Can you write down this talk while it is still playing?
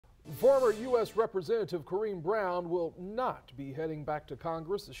Former U.S. Representative Corinne Brown will not be heading back to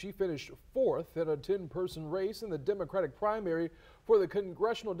Congress as she finished fourth in a 10-person race in the Democratic primary for the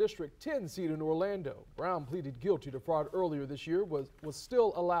Congressional District 10 seat in Orlando. Brown pleaded guilty to fraud earlier this year, was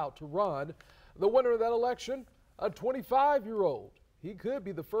still allowed to run. The winner of that election, a 25-year-old. He could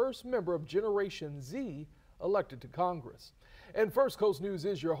be the first member of Generation Z elected to Congress. And First Coast News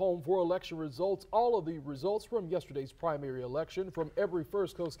is your home for election results. All of the results from yesterday's primary election from every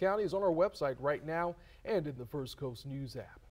First Coast county is on our website right now and in the First Coast News app.